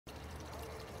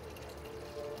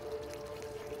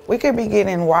We could be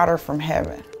getting water from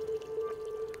heaven,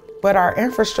 but our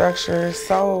infrastructure is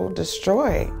so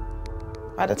destroyed.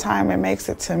 By the time it makes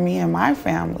it to me and my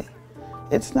family,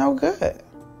 it's no good.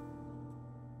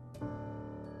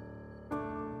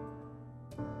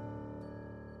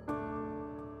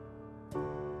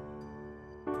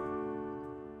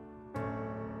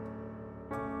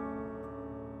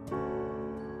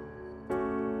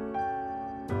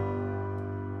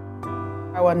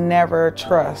 I will never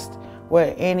trust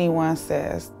what anyone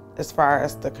says as far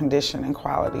as the condition and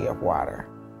quality of water.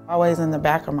 Always in the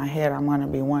back of my head, I'm going to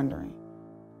be wondering.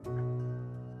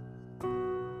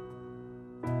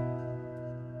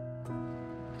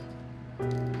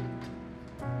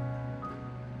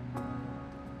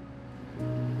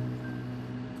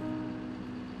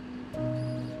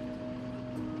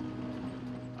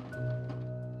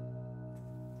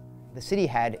 The city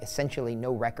had essentially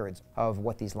no records of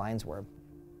what these lines were.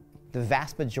 The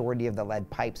vast majority of the lead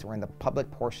pipes were in the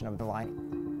public portion of the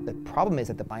line. The problem is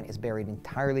that the line is buried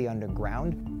entirely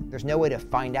underground. There's no way to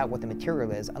find out what the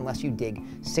material is unless you dig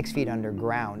 6 feet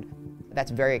underground. That's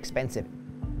very expensive.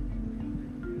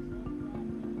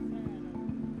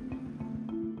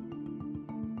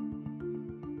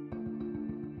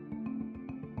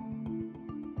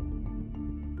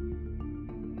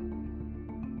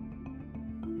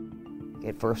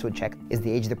 It first would check, is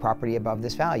the age of the property above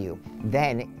this value?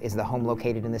 Then, is the home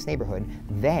located in this neighborhood?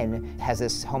 Then, has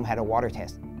this home had a water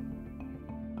test?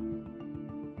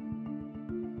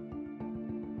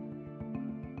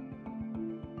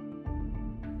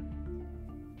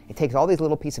 It takes all these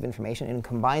little pieces of information and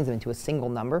combines them into a single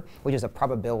number, which is a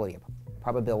probability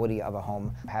of a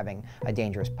home having a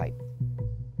dangerous pipe.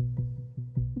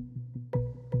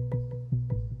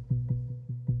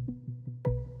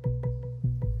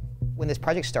 When this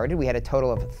project started, we had a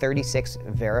total of 36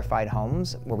 verified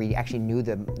homes where we actually knew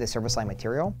the service line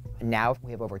material. Now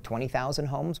we have over 20,000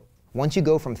 homes. Once you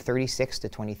go from 36 to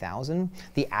 20,000,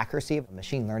 the accuracy of a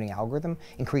machine learning algorithm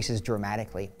increases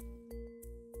dramatically.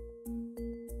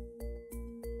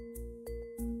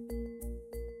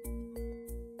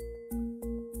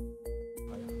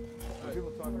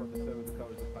 People talk about the 7 that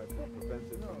covers the pipe that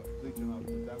prevents it from leaching out,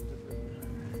 but that was just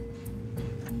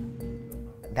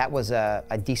That was a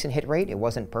decent hit rate. It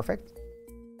wasn't perfect.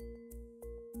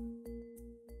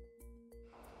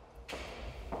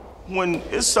 When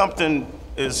it's something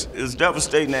as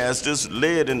devastating as this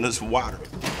lead in this water,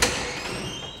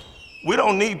 we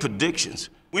don't need predictions.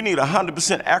 We need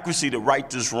 100% accuracy to right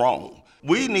this wrong.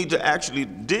 We need to actually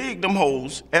dig them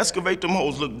holes, excavate them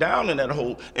holes, look down in that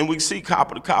hole, and we see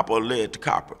copper to copper or lead to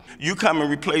copper. You come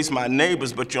and replace my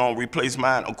neighbors, but you don't replace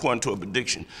mine according to a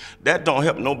prediction. That don't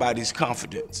help nobody's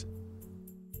confidence.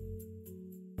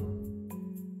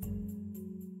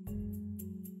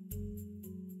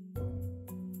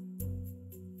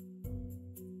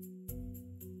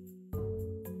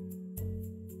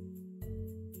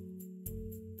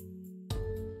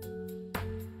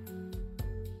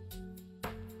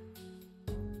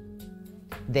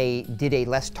 They did a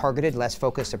less targeted, less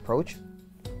focused approach.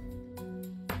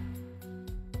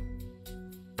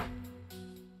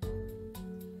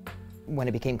 When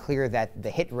it became clear that the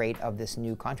hit rate of this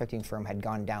new contracting firm had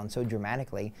gone down so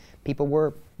dramatically, people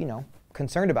were,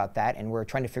 concerned about that, and were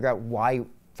trying to figure out why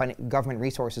government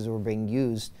resources were being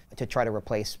used to try to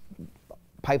replace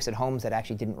pipes at homes that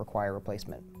actually didn't require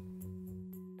replacement.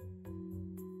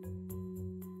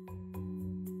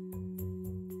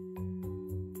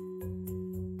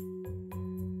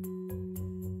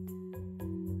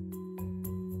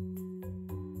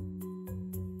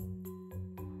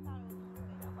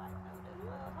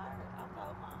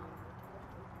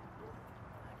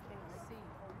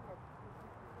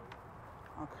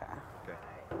 Okay.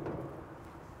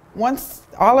 Once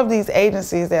all of these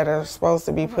agencies that are supposed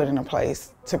to be put into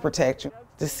place to protect you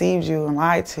deceived you and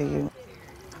lied to you,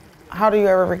 how do you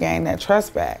ever regain that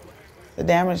trust back? The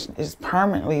damage is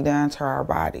permanently done to our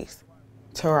bodies,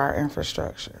 to our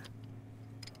infrastructure.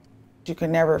 You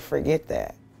can never forget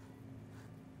that.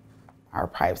 Our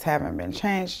pipes haven't been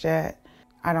changed yet.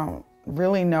 I don't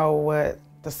really know what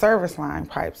the service line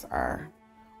pipes are.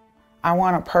 I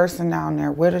want a person down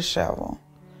there with a shovel,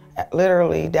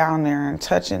 literally down there and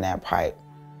touching that pipe.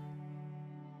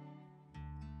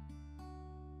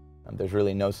 There's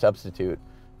really no substitute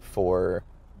for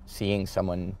seeing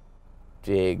someone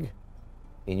dig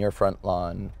in your front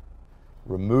lawn,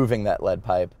 removing that lead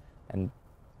pipe and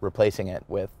replacing it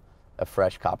with a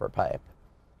fresh copper pipe.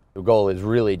 The goal is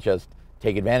really just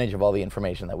take advantage of all the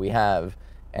information that we have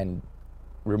and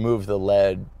remove the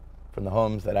lead from the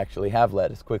homes that actually have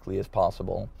lead as quickly as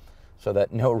possible, so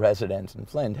that no residents in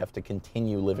Flint have to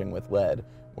continue living with lead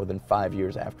more than 5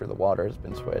 years after the water has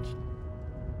been switched.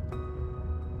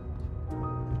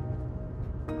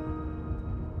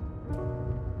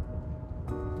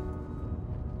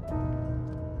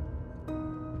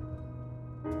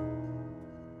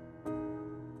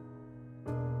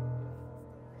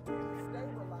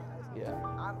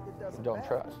 Don't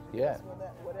trust. Yeah.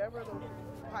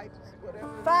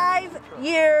 5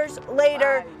 years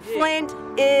later, Flint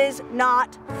is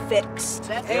not fixed.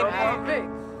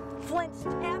 Flint's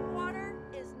tap water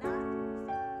is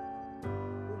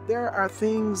not. There are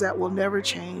things that will never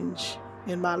change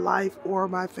in my life or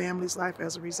my family's life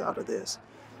as a result of this.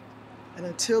 And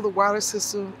until the water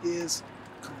system is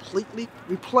completely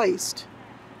replaced,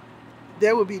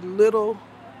 there will be little,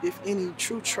 if any,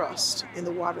 true trust in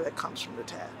the water that comes from the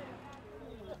tap.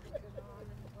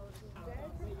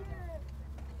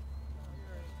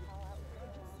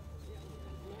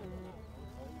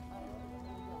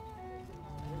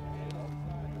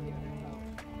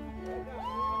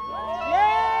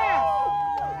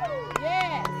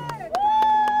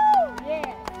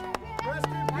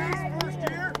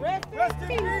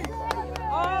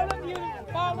 All of you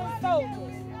fallen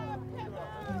soldiers.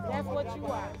 That's what you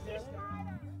are.